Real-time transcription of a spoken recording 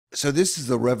So this is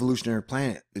the revolutionary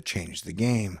planet that changed the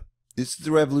game. This is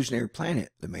the revolutionary planet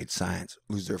that made science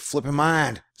lose their flipping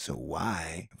mind. So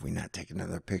why have we not taken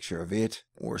another picture of it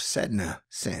or Sedna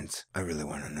since? I really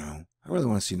want to know. I really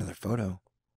want to see another photo.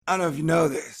 I don't know if you know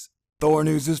this. Thor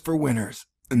News is for winners,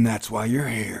 and that's why you're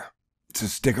here. So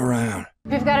stick around.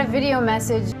 We've got a video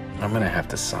message. I'm gonna have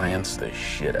to science the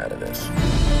shit out of this.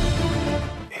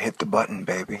 Hit the button,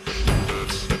 baby.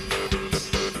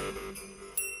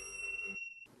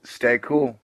 Stay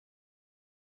cool.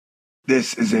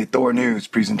 This is a Thor News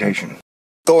presentation.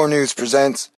 Thor News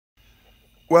presents...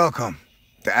 Welcome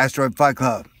to Asteroid Fight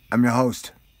Club. I'm your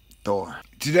host, Thor.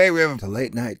 Today we have a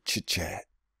late night chit-chat.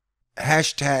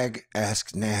 Hashtag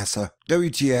Ask NASA.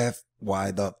 WTF, why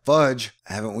the fudge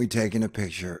haven't we taken a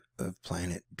picture of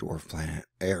Dwarf Planet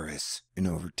ERIS in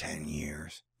over 10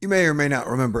 years? You may or may not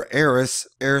remember ERIS.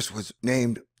 ERIS was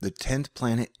named the 10th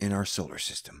planet in our solar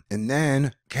system. And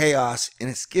then chaos and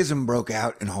a schism broke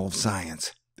out in all of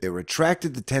science. They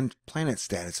retracted the 10th planet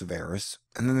status of ERIS,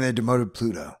 and then they demoted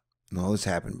Pluto. And all this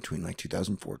happened between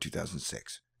 2004 and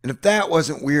 2006. And if that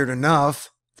wasn't weird enough,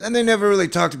 then they never really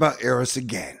talked about ERIS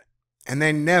again. And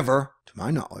they never, to my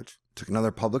knowledge, took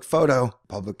another public photo,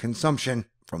 public consumption,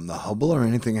 from the Hubble or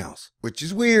anything else. Which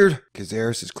is weird, because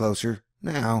ERIS is closer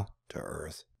now to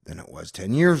Earth than it was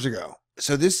 10 years ago.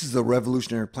 So this is the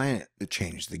revolutionary planet that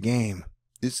changed the game.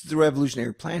 This is the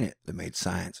revolutionary planet that made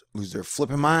science lose their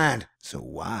flipping mind. So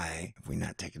why have we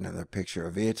not taken another picture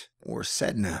of it or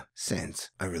Sedna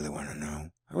since? I really want to know.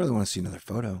 I really want to see another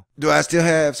photo. Do I still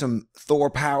have some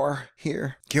Thor power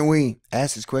here? Can we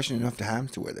ask this question enough times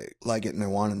to where they like it and they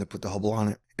want it and they put the Hubble on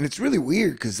it? And it's really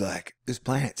weird because this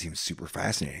planet seems super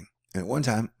fascinating. And at one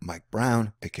time, Mike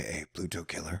Brown, aka Pluto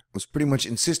Killer, was pretty much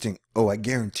insisting, oh, I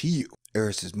guarantee you,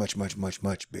 ERIS is much, much, much,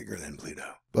 much bigger than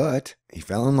Pluto. But he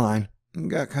fell in line and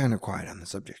got kind of quiet on the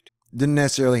subject. Didn't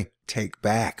necessarily take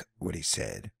back what he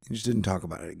said. He just didn't talk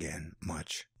about it again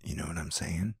much. You know what I'm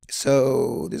saying?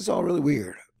 So this is all really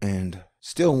weird. And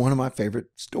still one of my favorite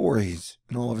stories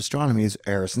in all of astronomy is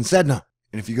ERIS and Sedna.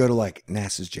 And if you go to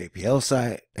NASA's JPL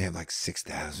site, they have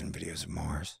 6,000 videos of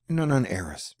Mars. And none on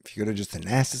ERIS. If you go to just the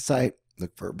NASA site,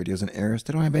 look for videos on ERIS,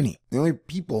 they don't have any. The only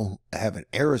people that have an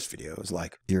ERIS video is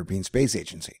the European Space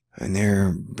Agency. And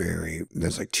there's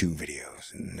 2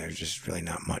 videos, and there's just really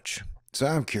not much. So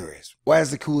I'm curious, why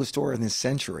is the coolest story in this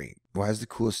century? Why has the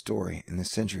coolest story in this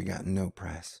century gotten no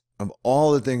press? Of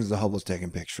all the things the Hubble's taken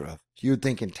a picture of, you would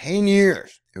think in 10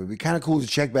 years, it would be kind of cool to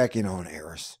check back in on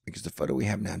ERIS, because the photo we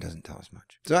have now doesn't tell us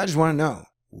much. So I just want to know,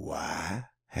 why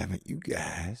haven't you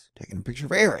guys taken a picture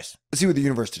of ERIS? Let's see what the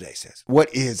universe today says.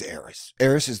 What is ERIS?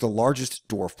 ERIS is the largest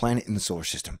dwarf planet in the solar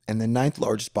system and the 9th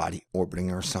largest body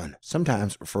orbiting our sun,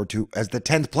 sometimes referred to as the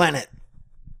 10th planet.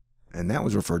 And that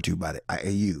was referred to by the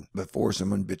IAU before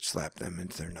someone bitch slapped them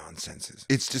into their nonsenses.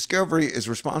 Its discovery is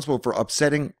responsible for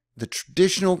upsetting the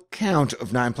traditional count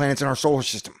of 9 planets in our solar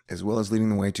system, as well as leading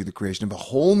the way to the creation of a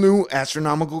whole new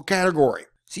astronomical category.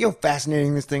 See how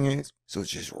fascinating this thing is? So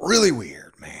it's just really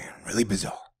weird, man, really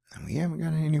bizarre. And we haven't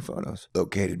got any new photos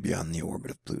located beyond the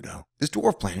orbit of Pluto. This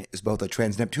dwarf planet is both a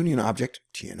trans-Neptunian object,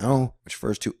 TNO, which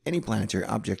refers to any planetary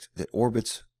object that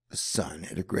orbits the sun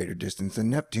at a greater distance than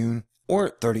Neptune, or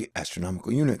 30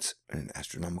 astronomical units. And an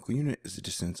astronomical unit is the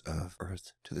distance of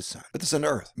Earth to the sun. But the sun to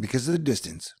Earth, because of the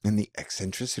distance and the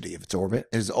eccentricity of its orbit,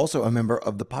 it is also a member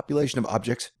of the population of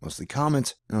objects, mostly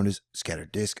comets, known as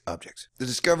scattered disk objects. The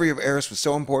discovery of ERIS was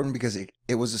so important because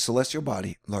it was a celestial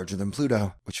body larger than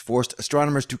Pluto, which forced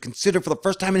astronomers to consider for the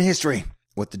first time in history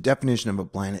what the definition of a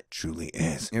planet truly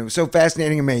is. And it was so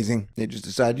fascinating, amazing, they just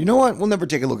decided, you know what, we'll never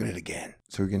take a look at it again.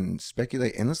 So we can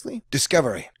speculate endlessly?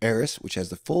 Discovery. ERIS, which has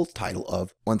the full title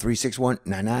of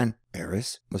 136199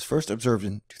 ERIS, was first observed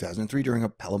in 2003 during a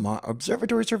Palomar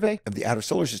Observatory survey of the outer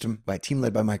solar system by a team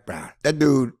led by Mike Brown. That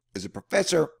dude is a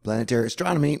professor of planetary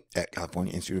astronomy at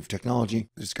California Institute of Technology.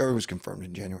 The discovery was confirmed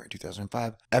in January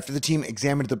 2005 after the team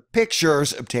examined the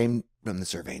pictures obtained from the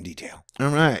survey in detail. All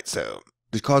right, so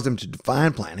this caused them to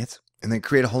define planets and then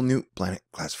create a whole new planet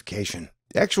classification.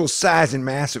 The actual size and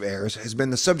mass of ERIS has been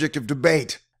the subject of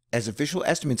debate, as official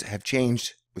estimates have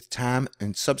changed with time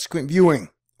and subsequent viewing.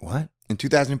 What? In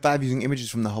 2005, using images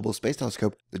from the Hubble Space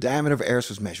Telescope, the diameter of ERIS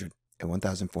was measured at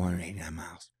 1,489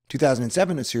 miles.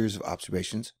 2007, a series of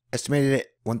observations estimated at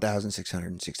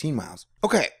 1,616 miles.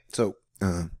 Okay, so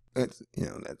that's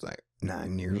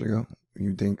 9 years ago.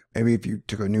 You'd think maybe if you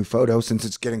took a new photo, since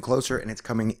it's getting closer and it's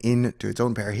coming into its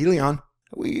own perihelion,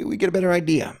 we get a better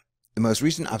idea. The most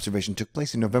recent observation took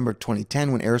place in November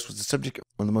 2010 when ERIS was the subject of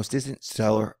one of the most distant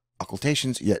stellar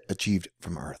occultations yet achieved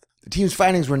from Earth. The team's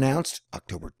findings were announced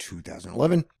October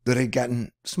 2011 that it had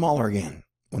gotten smaller again,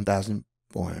 1,000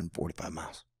 445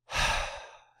 miles.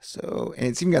 So, and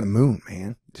it's even got a moon,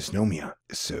 man. Just know me on.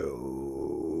 So,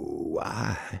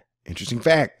 why? Interesting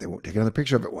fact. They won't take another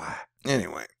picture of it. Why?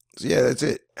 Anyway, so yeah, that's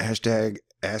it. Hashtag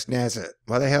Ask NASA.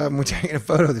 Why the hell haven't we taken a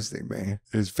photo of this thing, man?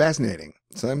 It's fascinating.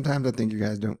 Sometimes I think you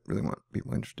guys don't really want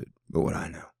people interested. But what I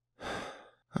know.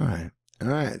 All right. All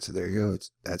right. So there you go.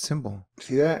 It's that simple.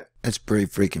 See that? That's pretty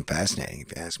freaking fascinating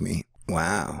if you ask me.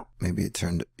 Wow. Maybe it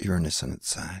turned Uranus on its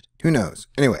side. Who knows?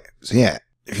 Anyway, so yeah.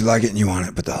 If you like it and you want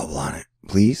it, put the hubble on it.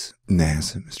 Please,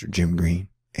 NASA, Mr. Jim Green,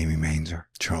 Amy Mainzer,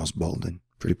 Charles Bolden.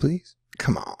 Pretty please?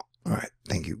 Come on. All right.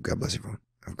 Thank you. God bless everyone.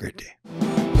 Have a great day.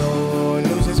 No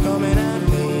news is coming at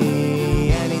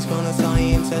me, and he's gonna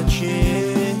science that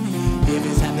shit. If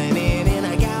it's happening in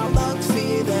a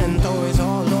galaxy, then Thor is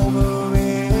all over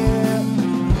it.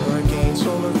 Hurricane,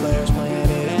 solar flares,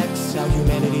 Planet X. How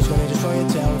humanity's gonna destroy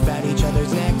itself at each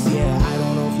other's necks. Yeah, I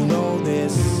don't know if you know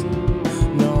this.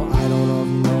 No, I don't know if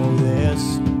you know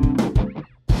this.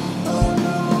 Thor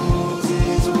knows it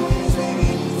is what it is, baby.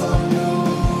 Thor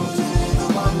knows it is the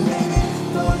one, baby.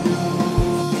 Thor knows.